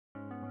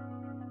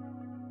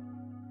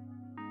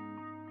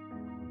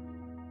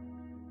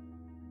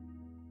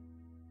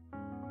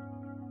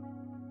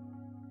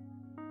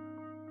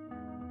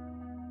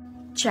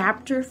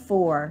Chapter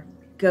 4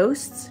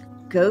 Ghosts,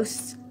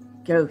 Ghosts,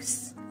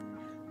 Ghosts.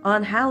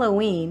 On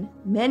Halloween,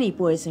 many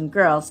boys and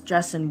girls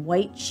dress in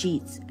white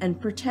sheets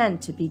and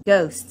pretend to be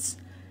ghosts.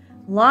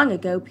 Long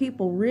ago,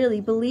 people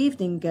really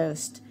believed in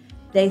ghosts.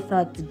 They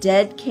thought the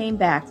dead came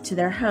back to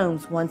their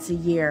homes once a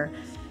year,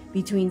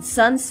 between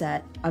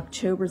sunset,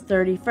 October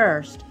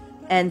 31st,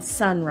 and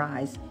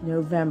sunrise,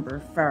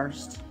 November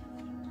 1st.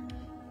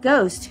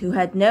 Ghosts who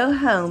had no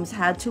homes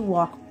had to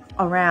walk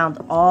around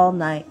all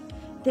night.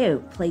 They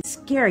would play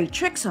scary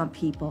tricks on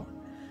people.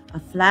 A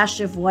flash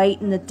of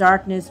white in the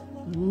darkness,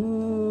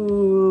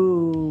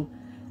 ooh,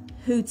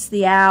 hoots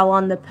the owl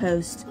on the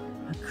post.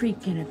 A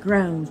creak and a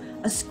groan,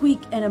 a squeak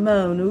and a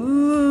moan,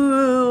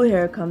 ooh,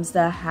 here comes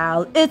the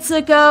howl, it's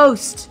a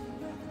ghost!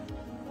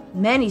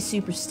 Many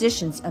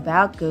superstitions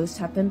about ghosts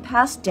have been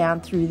passed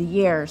down through the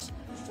years.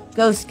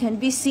 Ghosts can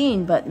be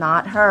seen but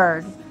not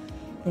heard.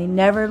 They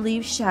never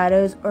leave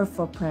shadows or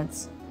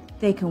footprints.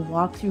 They can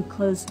walk through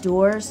closed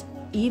doors,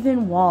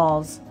 even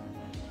walls.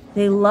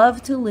 They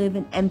love to live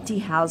in empty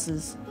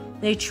houses.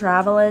 They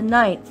travel at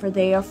night, for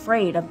they are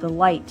afraid of the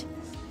light.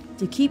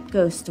 To keep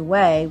ghosts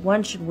away,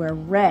 one should wear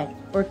red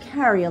or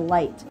carry a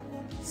light.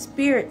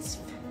 Spirits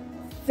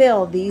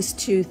fill these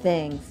two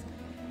things.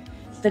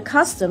 The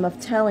custom of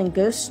telling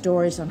ghost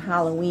stories on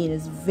Halloween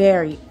is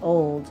very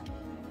old.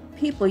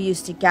 People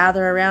used to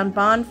gather around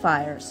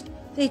bonfires.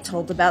 They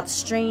told about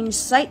strange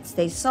sights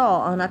they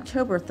saw on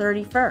October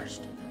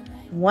 31st.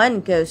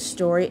 One ghost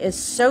story is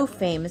so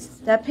famous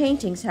that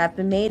paintings have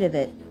been made of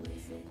it.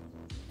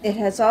 It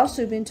has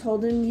also been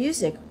told in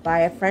music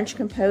by a French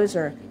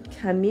composer,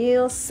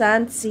 Camille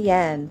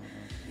Saint-Saëns,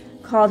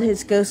 called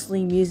his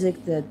ghostly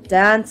music the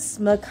Danse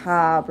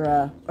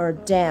Macabre, or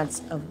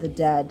Dance of the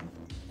Dead.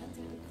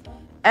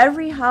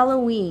 Every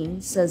Halloween,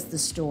 says the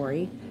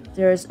story,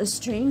 there is a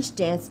strange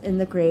dance in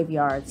the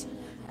graveyards.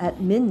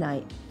 At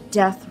midnight,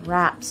 death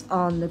raps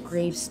on the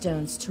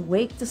gravestones to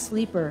wake the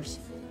sleepers.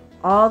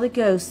 All the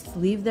ghosts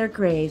leave their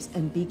graves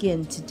and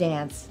begin to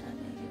dance.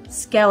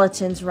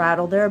 Skeletons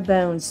rattle their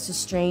bones to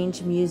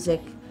strange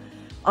music.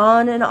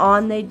 On and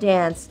on they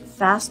dance,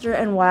 faster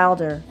and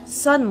wilder.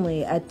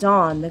 Suddenly, at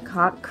dawn, the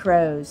cock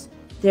crows.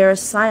 There is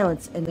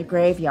silence in the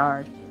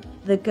graveyard.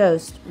 The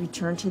ghosts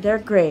return to their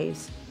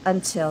graves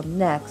until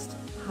next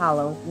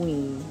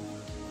Halloween.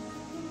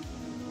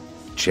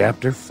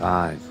 Chapter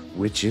 5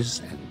 Witches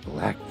and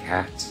Black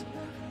Cats.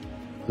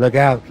 Look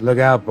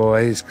out,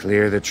 boys,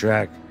 clear the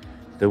track.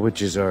 The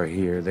witches are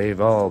here, they've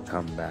all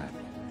come back.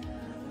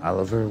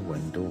 Oliver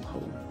Wendell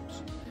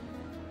Holmes.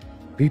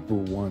 People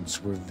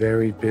once were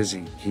very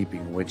busy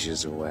keeping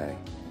witches away.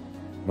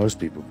 Most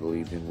people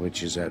believed in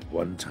witches at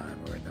one time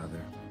or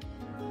another.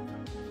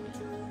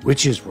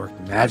 Witches worked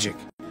magic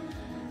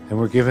and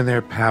were given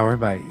their power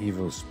by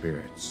evil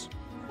spirits.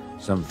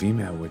 Some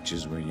female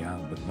witches were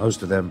young, but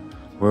most of them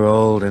were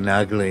old and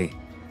ugly.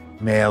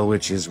 Male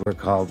witches were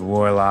called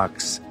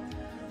warlocks.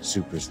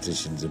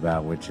 Superstitions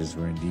about witches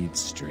were indeed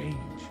strange.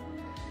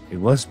 It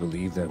was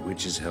believed that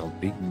witches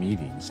held big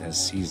meetings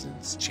as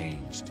seasons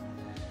changed.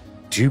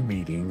 Two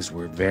meetings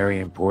were very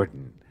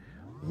important.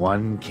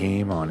 One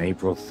came on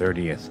April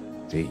 30th,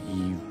 the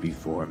eve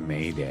before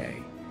May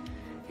Day.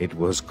 It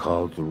was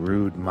called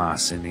Rood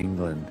Maas in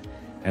England,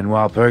 and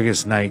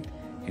Walpurgis Night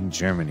in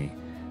Germany.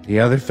 The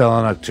other fell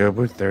on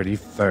October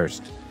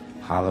 31st.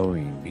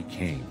 Halloween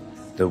became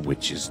the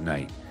Witches'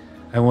 Night.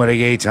 And what a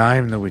gay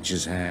time the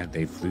witches had.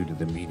 They flew to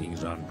the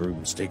meetings on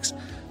broomsticks.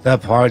 The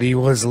party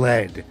was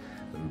led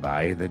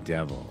by the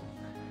devil.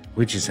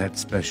 Witches had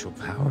special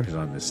powers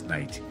on this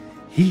night.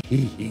 Hee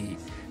hee hee.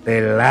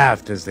 They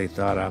laughed as they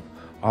thought up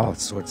all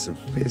sorts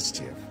of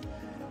mischief.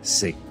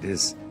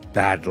 Sickness,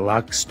 bad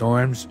luck,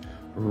 storms,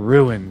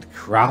 ruined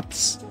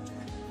crops.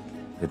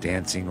 The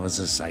dancing was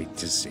a sight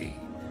to see.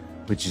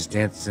 Witches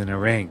danced in a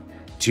ring,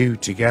 two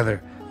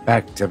together,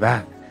 back to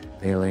back.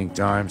 They linked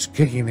arms,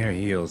 kicking their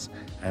heels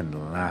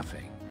and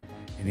laughing.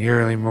 In the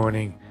early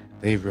morning,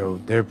 they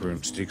rode their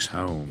broomsticks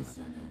home.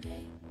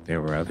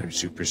 There were other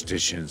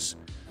superstitions.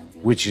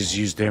 Witches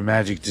used their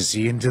magic to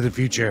see into the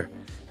future.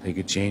 They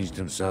could change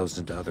themselves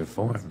into other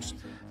forms.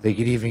 They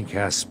could even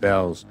cast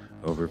spells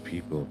over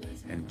people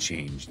and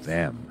change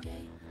them.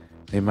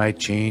 They might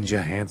change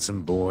a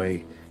handsome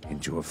boy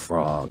into a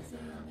frog,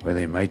 or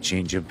they might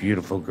change a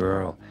beautiful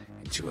girl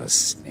into a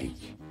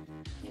snake.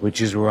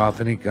 Witches were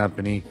often in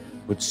company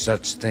with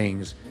such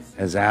things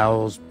as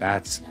owls,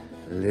 bats,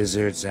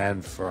 lizards,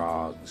 and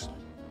frogs.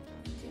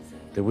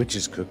 The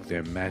witches cooked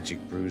their magic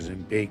brews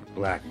in big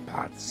black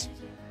pots.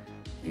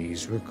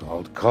 These were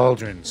called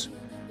cauldrons.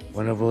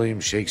 One of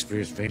William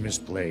Shakespeare's famous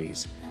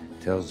plays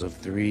tells of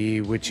three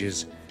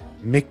witches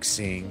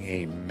mixing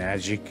a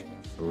magic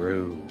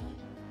brew.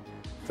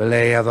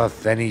 Fillet of a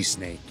fenny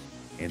snake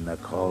in the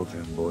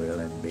cauldron boil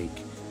and bake.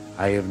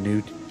 Eye of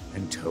newt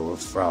and toe of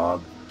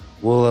frog.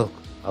 Wool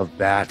of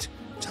bat,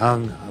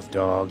 tongue of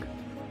dog.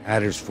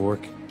 Adder's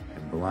fork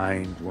and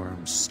blind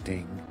worm's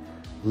sting,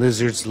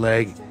 lizard's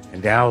leg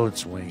and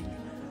owlet's wing,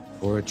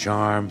 for a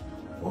charm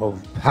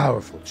of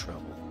powerful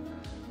trouble,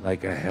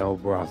 like a hell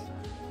broth,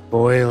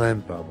 boil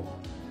and bubble.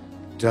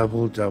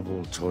 double,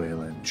 double toil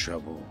and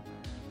trouble,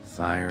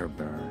 fire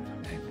burn,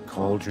 and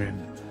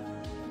cauldron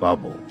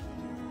bubble.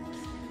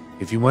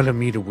 If you want to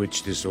meet a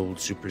witch, this old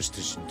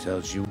superstition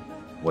tells you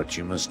what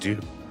you must do.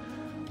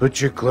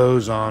 Put your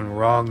clothes on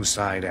wrong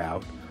side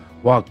out,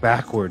 walk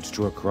backwards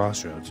to a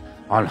crossroads.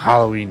 On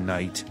Halloween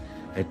night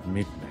at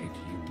midnight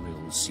you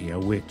will see a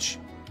witch.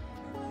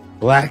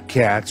 Black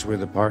cats were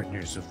the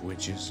partners of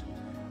witches.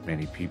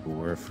 Many people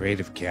were afraid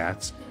of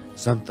cats.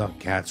 Some thought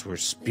cats were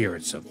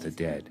spirits of the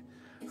dead.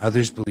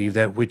 Others believed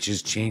that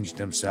witches changed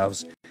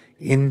themselves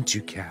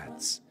into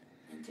cats.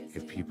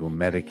 If people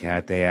met a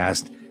cat, they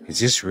asked, "Is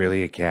this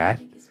really a cat?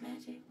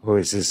 Or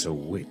is this a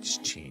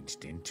witch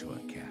changed into a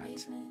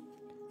cat?"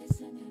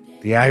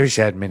 The Irish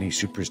had many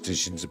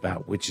superstitions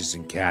about witches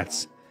and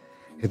cats.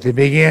 If they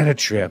began a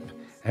trip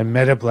and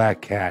met a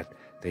black cat,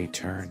 they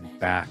turned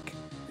back.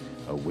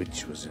 A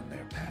witch was in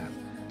their path.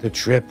 The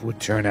trip would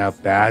turn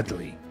out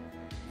badly.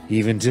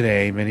 Even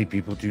today, many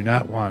people do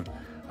not want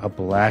a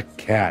black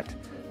cat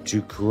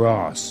to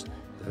cross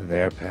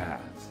their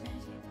path.